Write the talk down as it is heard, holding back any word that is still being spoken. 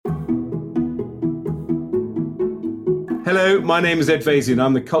Hello, my name is Ed Vaizey and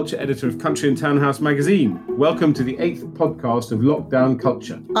I'm the culture editor of Country and Townhouse magazine. Welcome to the 8th podcast of Lockdown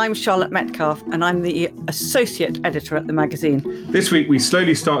Culture. I'm Charlotte Metcalf and I'm the associate editor at the magazine. This week we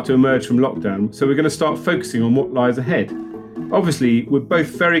slowly start to emerge from lockdown, so we're going to start focusing on what lies ahead. Obviously, we're both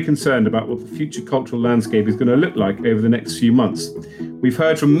very concerned about what the future cultural landscape is going to look like over the next few months. We've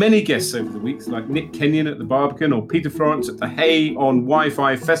heard from many guests over the weeks, like Nick Kenyon at the Barbican or Peter Florence at the Hay on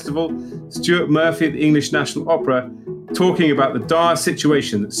Wi-Fi Festival, Stuart Murphy at the English National Opera, talking about the dire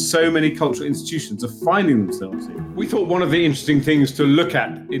situation that so many cultural institutions are finding themselves in. We thought one of the interesting things to look at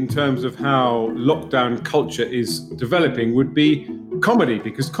in terms of how lockdown culture is developing would be comedy,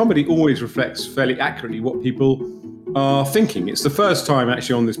 because comedy always reflects fairly accurately what people are thinking. It's the first time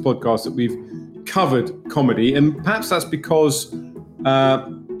actually on this podcast that we've covered comedy, and perhaps that's because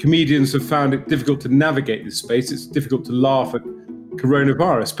comedians have found it difficult to navigate this space. It's difficult to laugh at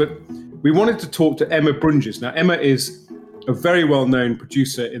coronavirus, but we wanted to talk to Emma Brunges. Now, Emma is a very well-known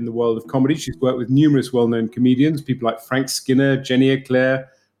producer in the world of comedy. She's worked with numerous well-known comedians, people like Frank Skinner, Jenny Eclair,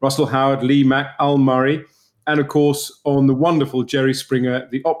 Russell Howard, Lee Mack, Al Murray, and of course on the wonderful Jerry Springer,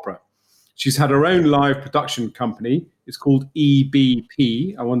 The Opera. She's had her own live production company. It's called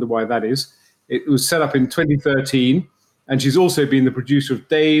EBP. I wonder why that is. It was set up in 2013, and she's also been the producer of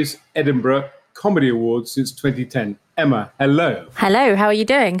Dave's Edinburgh Comedy Awards since 2010. Emma, hello. Hello, how are you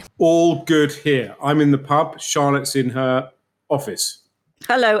doing? All good here. I'm in the pub. Charlotte's in her office.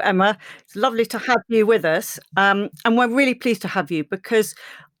 Hello, Emma. It's lovely to have you with us. And we're really pleased to have you because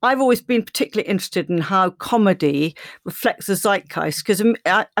I've always been particularly interested in how comedy reflects the zeitgeist, because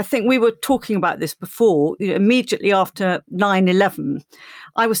I think we were talking about this before. Immediately after 9/11,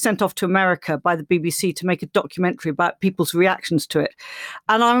 I was sent off to America by the BBC to make a documentary about people's reactions to it.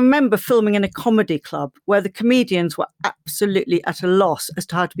 And I remember filming in a comedy club where the comedians were absolutely at a loss as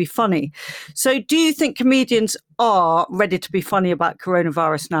to how to be funny. So do you think comedians are ready to be funny about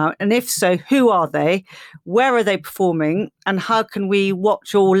coronavirus now? And if so, who are they? Where are they performing? And how can we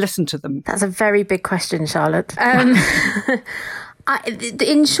watch or listen to them? That's a very big question, Charlotte.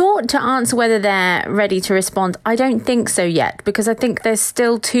 In short, to answer whether they're ready to respond, I don't think so yet, because I think there's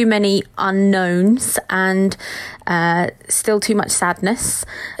still too many unknowns and still too much sadness.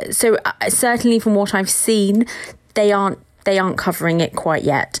 So certainly from what I've seen, they aren't covering it quite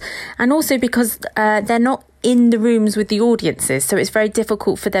yet. And also because they're not in the rooms with the audiences, so it's very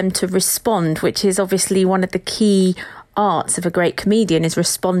difficult for them to respond, which is obviously one of the key arts of a great comedian, is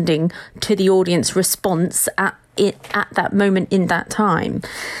responding to the audience response at that moment in that time.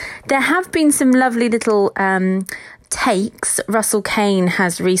 There have been some lovely little takes. Russell Kane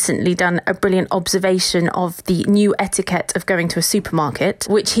has recently done a brilliant observation of the new etiquette of going to a supermarket,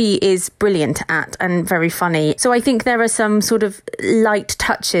 which he is brilliant at and very funny. So I think there are some sort of light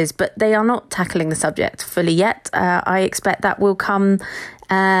touches, but they are not tackling the subject fully yet. I expect that will come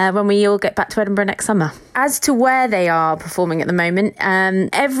when we all get back to Edinburgh next summer. As to where they are performing at the moment,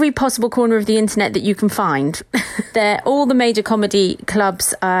 every possible corner of the internet that you can find. All the major comedy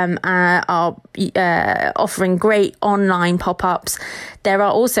clubs are offering great online pop-ups. There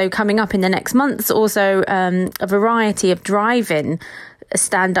are also coming up in the next months also a variety of drive-in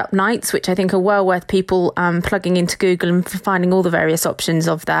stand-up nights, which I think are well worth people plugging into Google and finding all the various options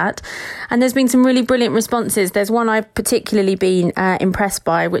of that. And there's been some really brilliant responses. There's one I've particularly been impressed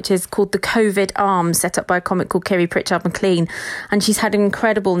by, which is called the COVID Arms, set up by a comic called Kiri Pritchard McLean. And she's had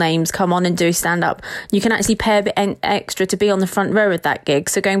incredible names come on and do stand-up. You can actually pay a bit extra to be on the front row at that gig.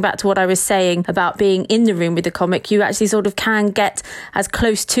 So going back to what I was saying about being in the room with the comic, you actually sort of can get as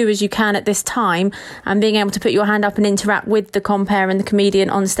close to as you can at this time, and being able to put your hand up and interact with the compere and the comedian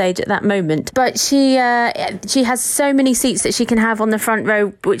on stage at that moment. But she has so many seats that she can have on the front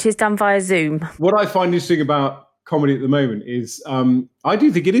row, which is done via Zoom. What I find interesting about comedy at the moment is I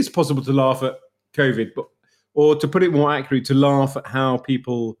do think it is possible to laugh at COVID, or to put it more accurately, to laugh at how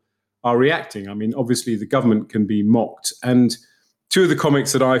people are reacting. I mean, obviously the government can be mocked. And two of the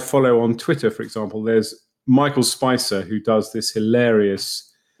comics that I follow on Twitter, for example, there's Michael Spicer, who does this hilarious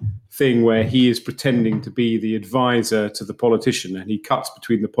thing where he is pretending to be the advisor to the politician, and he cuts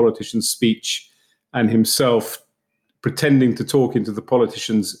between the politician's speech and himself pretending to talk into the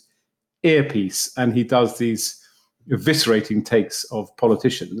politician's earpiece, and he does these eviscerating takes of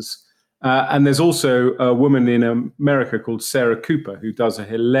politicians. And there's also a woman in America called Sarah Cooper who does a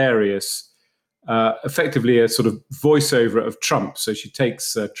hilarious, effectively a sort of voiceover of Trump. So she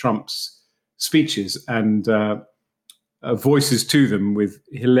takes Trump's speeches and voices to them with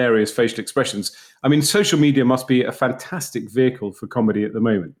hilarious facial expressions. I mean, social media must be a fantastic vehicle for comedy at the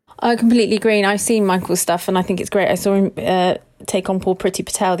moment. I completely agree. And I've seen Michael's stuff and I think it's great. I saw him take on poor Priti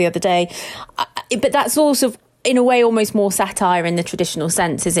Patel the other day. But that's also in a way almost more satire in the traditional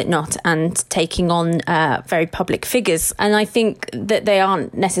sense, is it not? And taking on very public figures. And I think that they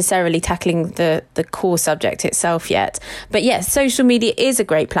aren't necessarily tackling the core subject itself yet. But yes, social media is a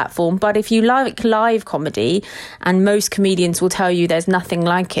great platform. But if you like live comedy, and most comedians will tell you there's nothing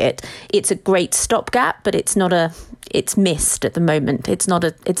like it, it's a great stopgap, but it's missed at the moment. It's not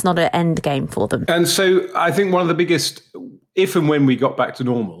an end game for them. And so I think one of the biggest, if and when we got back to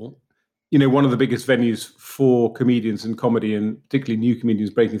normal, one of the biggest venues for comedians and comedy, and particularly new comedians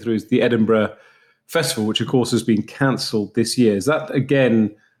breaking through, is the Edinburgh Festival, which of course has been cancelled this year. Is that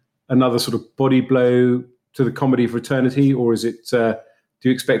again another sort of body blow to the comedy fraternity, or is it? Do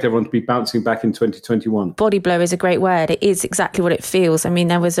you expect everyone to be bouncing back in 2021? Body blow is a great word. It is exactly what it feels. I mean,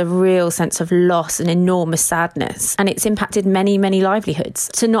 there was a real sense of loss and enormous sadness, and it's impacted many, many livelihoods.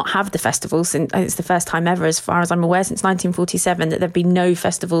 To not have the festivals, and it's the first time ever, as far as I'm aware, since 1947, that there've been no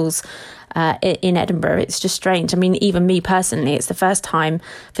festivals in Edinburgh. It's just strange. I mean, even me personally, it's the first time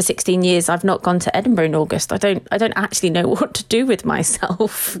for 16 years I've not gone to Edinburgh in August. I don't actually know what to do with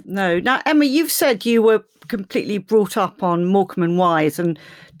myself. No. Now, Emma, you've said you were completely brought up on Morecambe and Wise and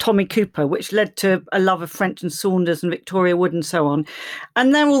Tommy Cooper, which led to a love of French and Saunders and Victoria Wood and so on.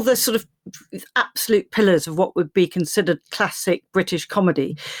 And they're all the sort of absolute pillars of what would be considered classic British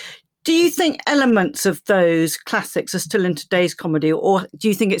comedy. Do you think elements of those classics are still in today's comedy, or do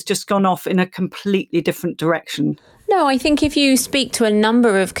you think it's just gone off in a completely different direction? No, I think if you speak to a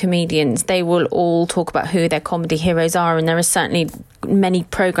number of comedians, they will all talk about who their comedy heroes are. And there are certainly many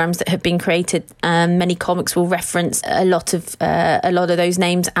programmes that have been created. Many comics will reference a lot of those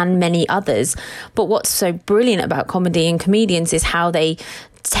names and many others. But what's so brilliant about comedy and comedians is how they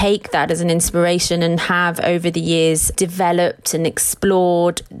take that as an inspiration and have over the years developed and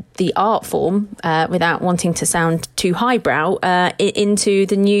explored the art form without wanting to sound too highbrow into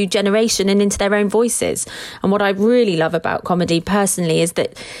the new generation and into their own voices. And what I really love about comedy personally is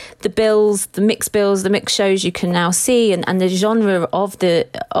that the mixed shows you can now see and the genre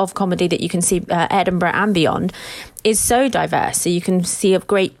of comedy that you can see Edinburgh and beyond is so diverse. So you can see a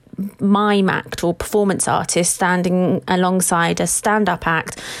great mime act or performance artist standing alongside a stand-up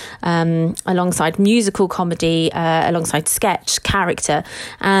act, alongside musical comedy, alongside sketch character,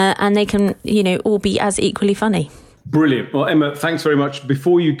 and they can all be as equally funny. Brilliant. Well, Emma, thanks very much.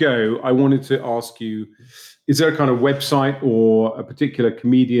 Before you go, I wanted to ask you, is there a kind of website or a particular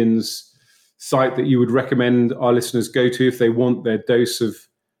comedian's site that you would recommend our listeners go to if they want their dose of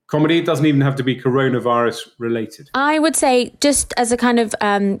comedy? It doesn't even have to be coronavirus related. I would say, just as a kind of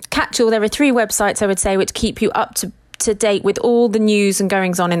catch-all, there are 3 websites, I would say, which keep you up to date with all the news and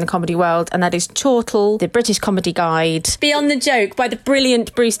goings on in the comedy world, and that is Chortle, the British Comedy Guide, Beyond the Joke by the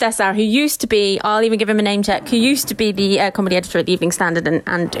brilliant Bruce Dessau, who used to be, I'll even give him a name check, who used to be the comedy editor at the Evening Standard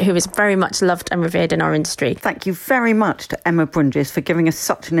and who is very much loved and revered in our industry. Thank you very much to Emma Brunges for giving us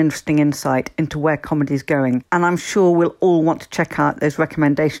such an interesting insight into where comedy is going. And I'm sure we'll all want to check out those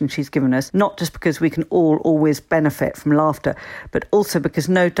recommendations she's given us, not just because we can all always benefit from laughter, but also because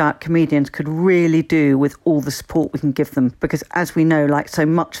no doubt comedians could really do with all the support we can give them, because as we know, like so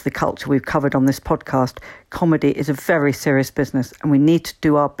much of the culture we've covered on this podcast, comedy is a very serious business and we need to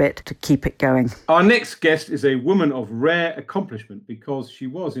do our bit to keep it going. Our next guest is a woman of rare accomplishment because she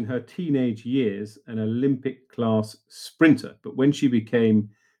was in her teenage years an Olympic class sprinter, but when she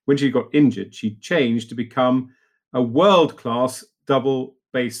got injured, she changed to become a world-class double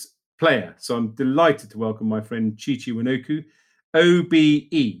bass player. So I'm delighted to welcome my friend Chichi Winoku,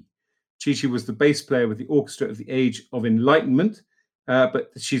 OBE. Chichi was the bass player with the Orchestra of the Age of Enlightenment, but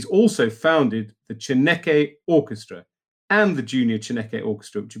she's also founded the Chineke Orchestra and the Junior Chineke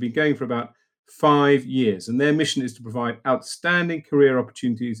Orchestra, which have been going for about 5 years. And their mission is to provide outstanding career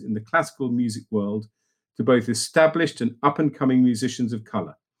opportunities in the classical music world to both established and up-and-coming musicians of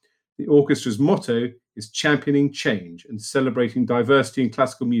colour. The orchestra's motto is championing change and celebrating diversity in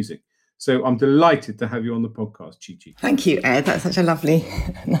classical music. So I'm delighted to have you on the podcast, Chichi. Thank you, Ed. That's such a lovely,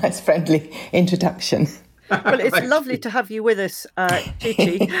 nice, friendly introduction. Well, it's lovely to have you with us,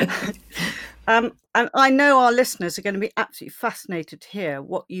 Chichi. And I know our listeners are going to be absolutely fascinated to hear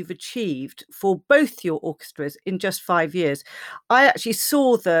what you've achieved for both your orchestras in just 5 years. I actually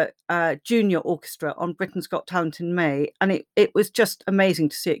saw the junior orchestra on Britain's Got Talent in May, and it was just amazing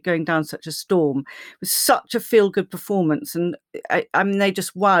to see it going down such a storm. It was such a feel-good performance, and I mean, they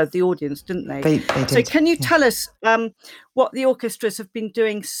just wowed the audience, didn't they? They did. So can you tell us what the orchestras have been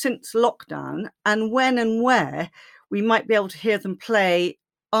doing since lockdown, and when and where we might be able to hear them play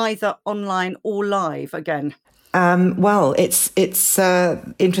either online or live again? Well, it's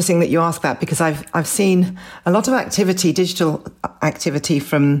interesting that you ask that, because I've seen a lot of activity, digital activity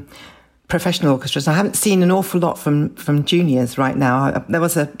from professional orchestras. I haven't seen an awful lot from juniors right now. There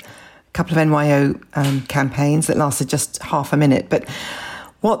was a couple of NYO campaigns that lasted just half a minute. But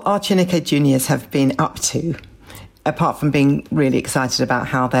what our Chineke juniors have been up to, apart from being really excited about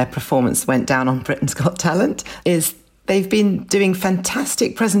how their performance went down on Britain's Got Talent, is they've been doing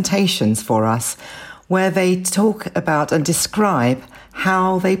fantastic presentations for us where they talk about and describe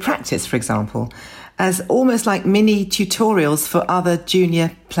how they practice, for example, as almost like mini tutorials for other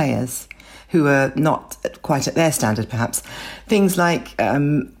junior players who are not quite at their standard, perhaps. Things like,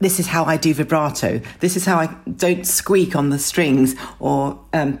 this is how I do vibrato, this is how I don't squeak on the strings, or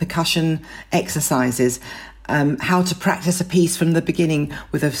percussion exercises, how to practice a piece from the beginning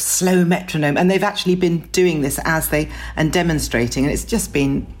with a slow metronome. And they've actually been doing this and demonstrating, and it's just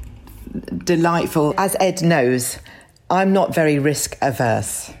been delightful. As Ed knows, I'm not very risk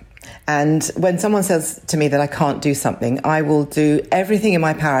averse. And when someone says to me that I can't do something, I will do everything in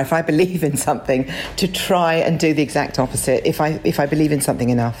my power, if I believe in something, to try and do the exact opposite if I believe in something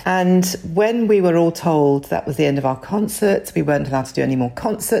enough. And when we were all told that was the end of our concerts, we weren't allowed to do any more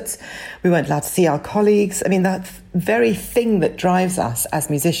concerts, we weren't allowed to see our colleagues. I mean, that very thing that drives us as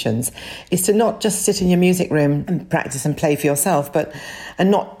musicians is to not just sit in your music room and practice and play for yourself,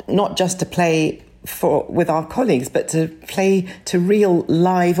 and not just to play with our colleagues, but to play to real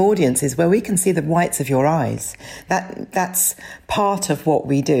live audiences where we can see the whites of your eyes. That's part of what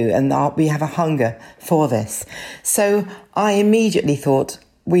we do, and we have a hunger for this. So I immediately thought,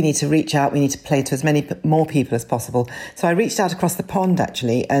 we need to reach out, we need to play to as many more people as possible. So I reached out across the pond,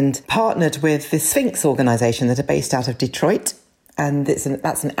 actually, and partnered with the Sphinx organisation that are based out of Detroit. And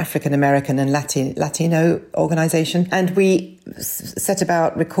that's an African-American and Latino organisation. And we set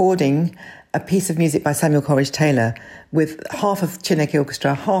about recording a piece of music by Samuel Coleridge Taylor with half of Chineke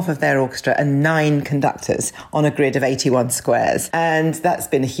Orchestra, half of their orchestra, and 9 conductors on a grid of 81 squares. And that's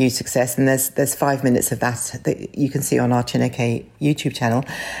been a huge success. And there's 5 minutes of that you can see on our Chineke YouTube channel.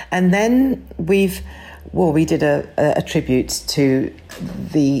 And then we did a tribute to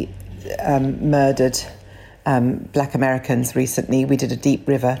the murdered Black Americans recently. We did a Deep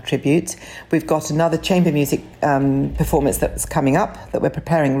River tribute. We've got another chamber music performance that's coming up that we're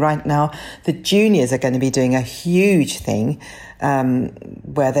preparing right now. The juniors are going to be doing a huge thing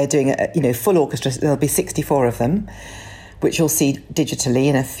where they're doing a full orchestra. There'll be 64 of them, which you'll see digitally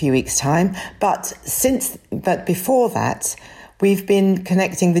in a few weeks' time. But before that, we've been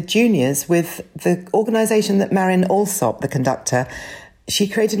connecting the juniors with the organisation that Marin Alsop, the conductor, she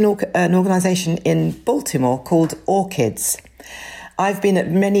created an organisation in Baltimore called Orchids. I've been at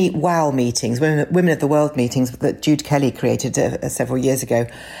many WOW meetings, Women of the World meetings that Jude Kelly created several years ago.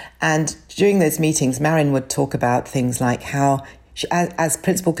 And during those meetings, Marin would talk about things like how, as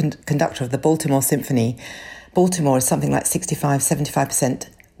principal conductor of the Baltimore Symphony, Baltimore is something like 75%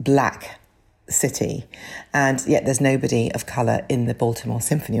 black city, and yet there's nobody of colour in the Baltimore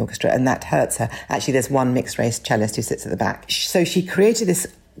Symphony Orchestra, and that hurts her. Actually, there's one mixed race cellist who sits at the back. So she created this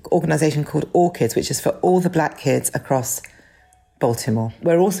organisation called Orchids, which is for all the black kids across Baltimore.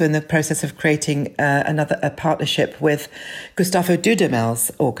 We're also in the process of creating a partnership with Gustavo Dudamel's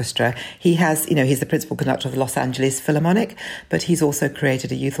orchestra. He has, he's the principal conductor of the Los Angeles Philharmonic, but he's also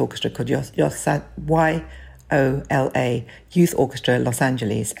created a youth orchestra called YOLA, Youth Orchestra Los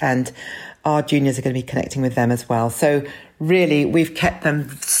Angeles, and our juniors are going to be connecting with them as well. So really, we've kept them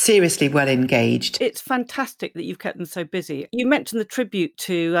seriously well engaged. It's fantastic that you've kept them so busy. You mentioned the tribute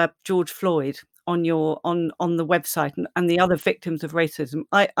to George Floyd on the website and the other victims of racism.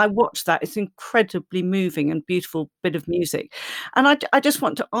 I watched that. It's incredibly moving and beautiful bit of music. And I just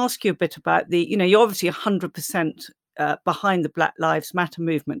want to ask you a bit about you're obviously 100% behind the Black Lives Matter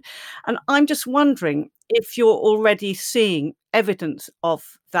movement. And I'm just wondering if you're already seeing evidence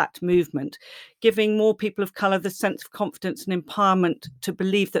of that movement, giving more people of colour the sense of confidence and empowerment to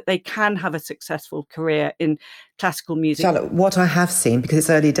believe that they can have a successful career in classical music. Charlotte, what I have seen, because it's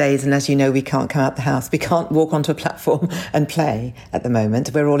early days and as you know, we can't come out the house, we can't walk onto a platform and play at the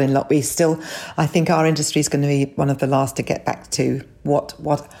moment. We're all in lock. I think our industry is going to be one of the last to get back to what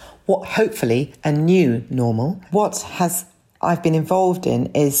hopefully a new normal. What I've been involved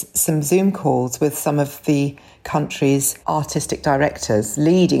in is some Zoom calls with some of the country's artistic directors,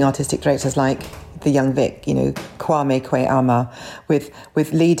 leading artistic directors like the Young Vic, Kwame Kwei-Armah,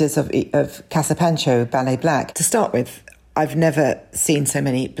 with leaders of Casa Pancho, Ballet Black. To start with, I've never seen so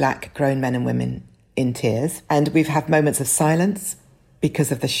many black grown men and women in tears, and we've had moments of silence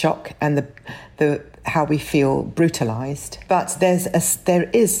because of the shock and the how we feel brutalised. But there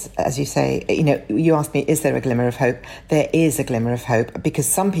is, as you say, you asked me, is there a glimmer of hope? There is a glimmer of hope, because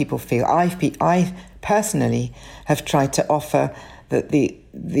some people feel, I personally have tried to offer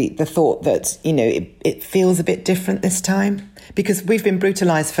the thought that, it feels a bit different this time, because we've been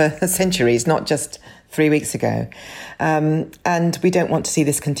brutalised for centuries, not just 3 weeks ago. And we don't want to see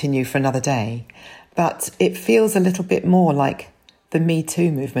this continue for another day. But it feels a little bit more like the Me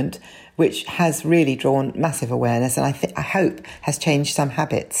Too movement, which has really drawn massive awareness, and I hope has changed some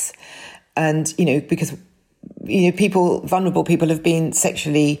habits. And, because vulnerable people have been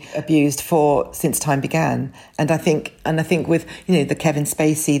sexually abused since time began. And I think with, the Kevin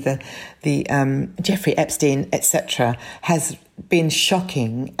Spacey, the Jeffrey Epstein, etc., has been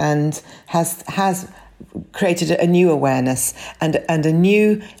shocking and has created a new awareness and a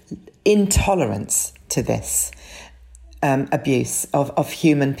new intolerance to this abuse of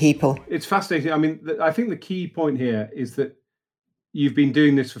human people. It's fascinating. I mean, I think the key point here is that you've been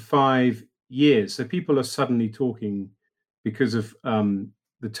doing this for 5 years. So people are suddenly talking because of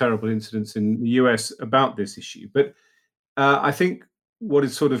the terrible incidents in the US about this issue. But I think what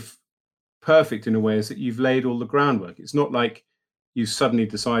is sort of perfect in a way is that you've laid all the groundwork. It's not like you suddenly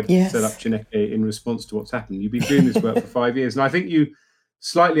decided to set up Chineke in response to what's happened. You've been doing this work for 5 years. And I think you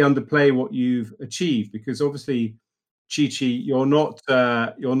slightly underplay what you've achieved, because obviously, Chi-Chi, you're not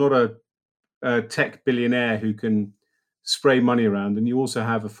a tech billionaire who can spray money around, and you also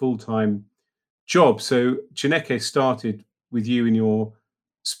have a full-time job. So Chineke started with you in your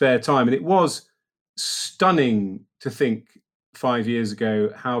spare time, and it was stunning to think 5 years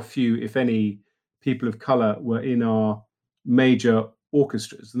ago how few, if any, people of colour were in our major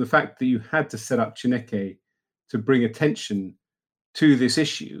orchestras, and the fact that you had to set up Chineke to bring attention to this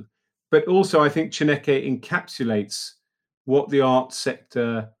issue. But also I think Chineke encapsulates what the arts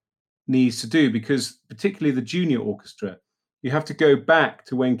sector needs to do, because particularly the junior orchestra, you have to go back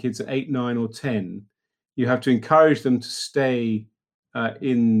to when kids are 8, 9 or 10. You have to encourage them to stay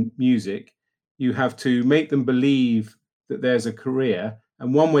in music. You have to make them believe that there's a career.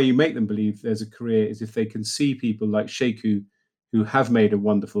 And one way you make them believe there's a career is if they can see people like Sheku who have made a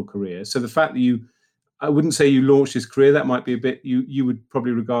wonderful career. So the fact that I wouldn't say you launched his career, that might be a bit, you would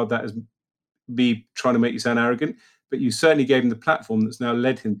probably regard that as me trying to make you sound arrogant, but you certainly gave him the platform that's now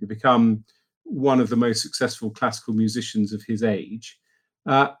led him to become one of the most successful classical musicians of his age.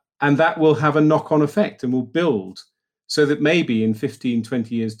 And that will have a knock-on effect and will build so that maybe in 15,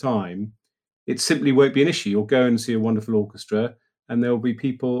 20 years' time, it simply won't be an issue. You'll go and see a wonderful orchestra and there will be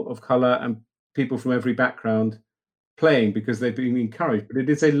people of colour and people from every background playing because they've been encouraged. But it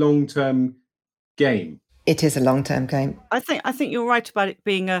is a long-term game. It is a long-term game. I think you're right about it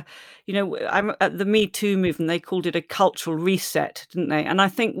being I'm at the Me Too movement, they called it a cultural reset, didn't they? And I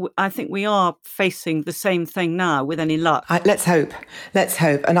think we are facing the same thing now with any luck. Let's hope.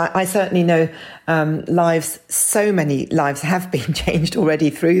 And I certainly know so many lives have been changed already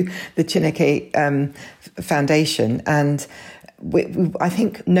through the Chineke Foundation. And I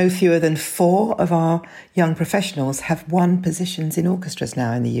think no fewer than 4 of our young professionals have won positions in orchestras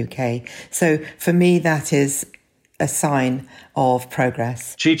now in the UK. So for me, that is a sign of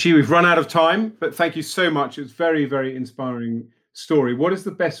progress. Chi-Chi, we've run out of time, but thank you so much. It's very, very inspiring story. What is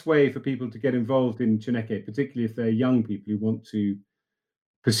the best way for people to get involved in Chineke, particularly if they're young people who want to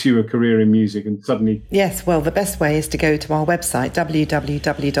pursue a career in music and suddenly... Yes, well, the best way is to go to our website,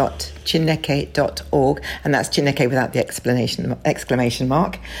 www.chineke.org, and that's Chineke without the exclamation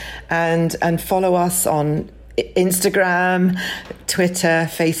mark, and follow us on Instagram, Twitter,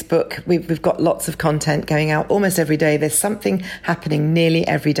 Facebook. We've got lots of content going out almost every day. There's something happening nearly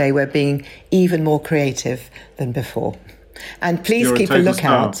every day. We're being even more creative than before. And please keep a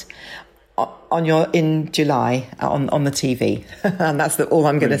lookout in July on the TV. And that's all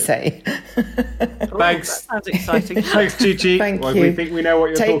I'm going to say. Thanks. That sounds exciting. Thanks, Chi-Chi. Thank you. We think we know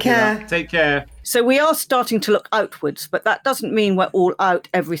what you're talking about. Take care. So we are starting to look outwards, but that doesn't mean we're all out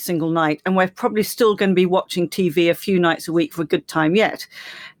every single night. And we're probably still going to be watching TV a few nights a week for a good time yet.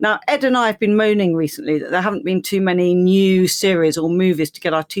 Now, Ed and I have been moaning recently that there haven't been too many new series or movies to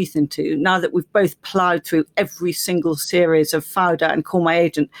get our teeth into, now that we've both ploughed through every single series of Fauda and Call My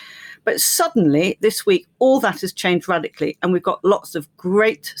Agent. But suddenly, this week, all that has changed radically, and we've got lots of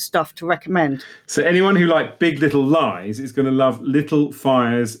great stuff to recommend. So anyone who likes Big Little Lies is going to love Little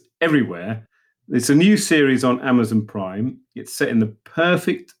Fires Everywhere. It's a new series on Amazon Prime. It's set in the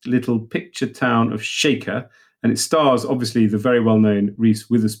perfect little picture town of Shaker, and it stars, obviously, the very well-known Reese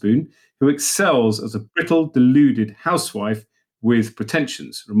Witherspoon, who excels as a brittle, deluded housewife with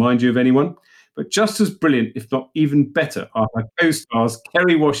pretensions. Remind you of anyone? But just as brilliant, if not even better, are her co-stars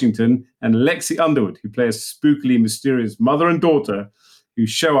Kerry Washington and Lexi Underwood, who play a spookily mysterious mother and daughter who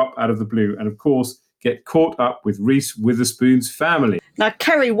show up out of the blue. And of course, get caught up with Reese Witherspoon's family. Now,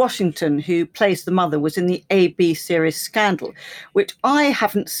 Kerry Washington, who plays the mother, was in the AB series Scandal, which I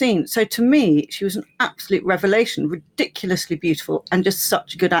haven't seen. So to me, she was an absolute revelation, ridiculously beautiful and just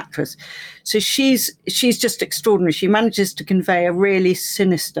such a good actress. So she's just extraordinary. She manages to convey a really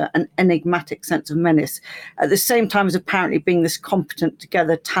sinister and enigmatic sense of menace at the same time as apparently being this competent,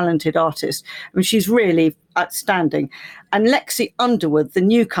 together, talented artist. I mean, she's really outstanding. And Lexi Underwood, the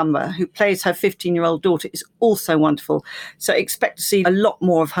newcomer who plays her 15-year-old daughter, is also wonderful. So expect to see a lot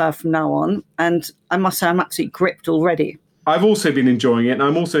more of her from now on. And I must say, I'm absolutely gripped already. I've also been enjoying it, and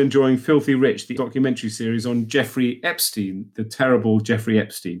I'm also enjoying Filthy Rich, the documentary series on Jeffrey Epstein, the terrible Jeffrey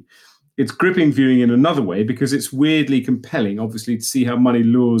Epstein. It's gripping viewing in another way because it's weirdly compelling, obviously, to see how money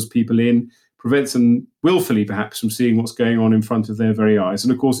lures people in, prevents them willfully, perhaps, from seeing what's going on in front of their very eyes.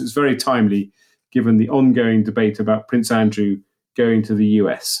 And of course, it's very timely, given the ongoing debate about Prince Andrew going to the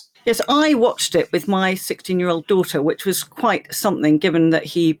US. Yes, I watched it with my 16-year-old daughter, which was quite something, given that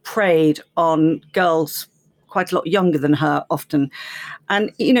he preyed on girls quite a lot younger than her often.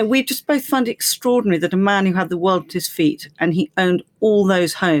 And, you know, we just both found it extraordinary that a man who had the world at his feet and he owned all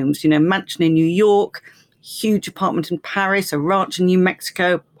those homes, you know, mansion in New York, huge apartment in Paris, a ranch in New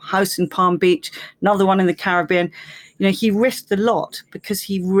Mexico, house in Palm Beach, another one in the Caribbean. You know, he risked a lot because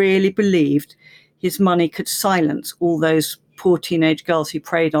he really believed his money could silence all those poor teenage girls he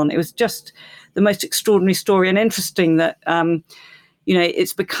preyed on. It was just the most extraordinary story, and interesting that, you know,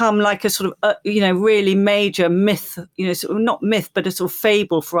 it's become like a sort of, you know, really major myth, you know, sort of not myth, but a sort of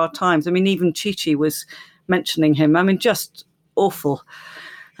fable for our times. I mean, even Chi-Chi was mentioning him. I mean, just awful.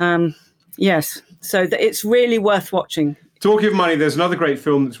 Yes, so it's really worth watching. Talking of money, there's another great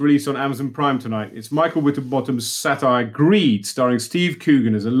film that's released on Amazon Prime tonight. It's Michael Winterbottom's satire Greed, starring Steve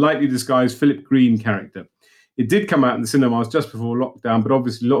Coogan as a lightly disguised Philip Green character. It did come out in the cinemas just before lockdown, but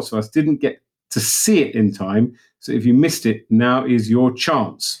obviously lots of us didn't get to see it in time. So if you missed it, now is your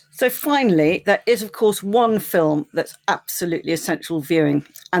chance. So finally, there is, of course, one film that's absolutely essential viewing,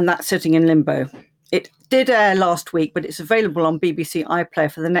 and that's Sitting in Limbo. It did air last week, but it's available on BBC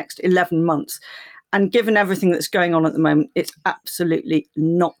iPlayer for the next 11 months. And given everything that's going on at the moment, it's absolutely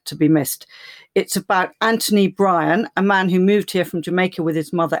not to be missed. It's about Anthony Bryan, a man who moved here from Jamaica with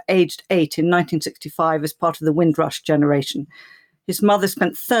his mother, aged 8 in 1965 as part of the Windrush generation. His mother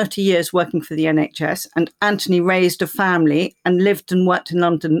spent 30 years working for the NHS, and Anthony raised a family and lived and worked in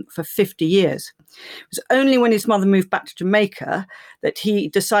London for 50 years. It was only when his mother moved back to Jamaica that he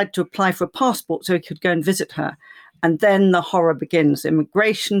decided to apply for a passport so he could go and visit her. And then the horror begins,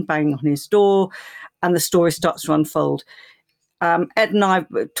 immigration banging on his door, and the story starts to unfold. Ed and I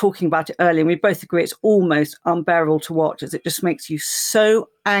were talking about it earlier, and we both agree it's almost unbearable to watch, as it just makes you so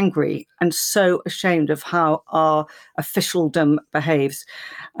angry and so ashamed of how our officialdom behaves.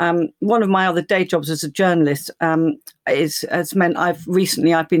 One of my other day jobs as a journalist has meant I've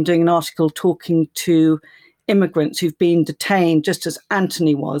been doing an article talking to immigrants who've been detained just as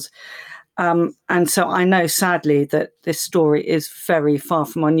Anthony was. And so I know, sadly, that this story is very far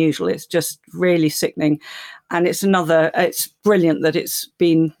from unusual. It's just really sickening. And it's brilliant that it's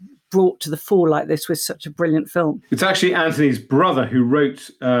been brought to the fore like this with such a brilliant film. It's actually Anthony's brother who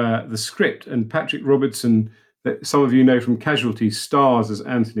wrote the script, and Patrick Robertson, that some of you know from Casualty, stars as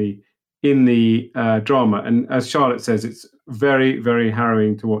Anthony in the drama. And as Charlotte says, it's very, very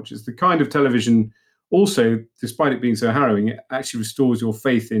harrowing to watch. It's the kind of television also, despite it being so harrowing, it actually restores your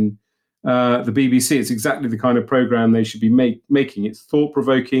faith in the BBC. It's exactly the kind of programme they should be making. It's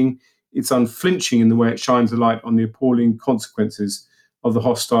thought-provoking, it's unflinching in the way it shines a light on the appalling consequences of the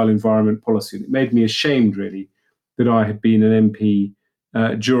hostile environment policy. And it made me ashamed, really, that I had been an MP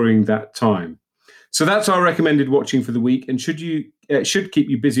during that time. So that's our recommended watching for the week, and should keep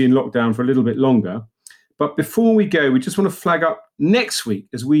you busy in lockdown for a little bit longer. But before we go, we just want to flag up next week,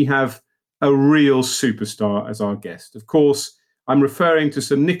 as we have a real superstar as our guest. Of course, I'm referring to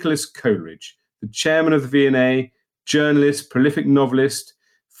Sir Nicholas Coleridge, the chairman of the V&A, journalist, prolific novelist,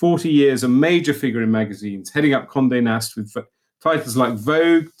 40 years a major figure in magazines, heading up Condé Nast with titles like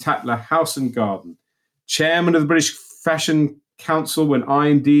Vogue, Tatler, House and Garden, chairman of the British Fashion Council when I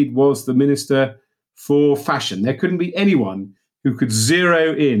indeed was the Minister for Fashion. There couldn't be anyone who could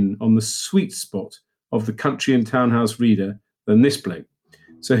zero in on the sweet spot of the country and townhouse reader than this bloke.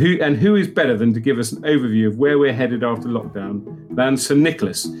 So who is better than to give us an overview of where we're headed after lockdown than Sir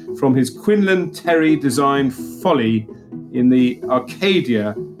Nicholas from his Quinlan Terry designed folly in the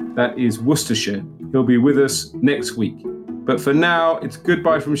Arcadia that is Worcestershire. He'll be with us next week. But for now, it's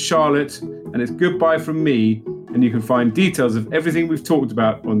goodbye from Charlotte and it's goodbye from me. And you can find details of everything we've talked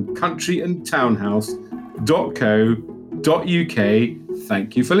about on countryandtownhouse.co.uk.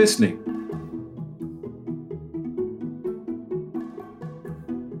 Thank you for listening.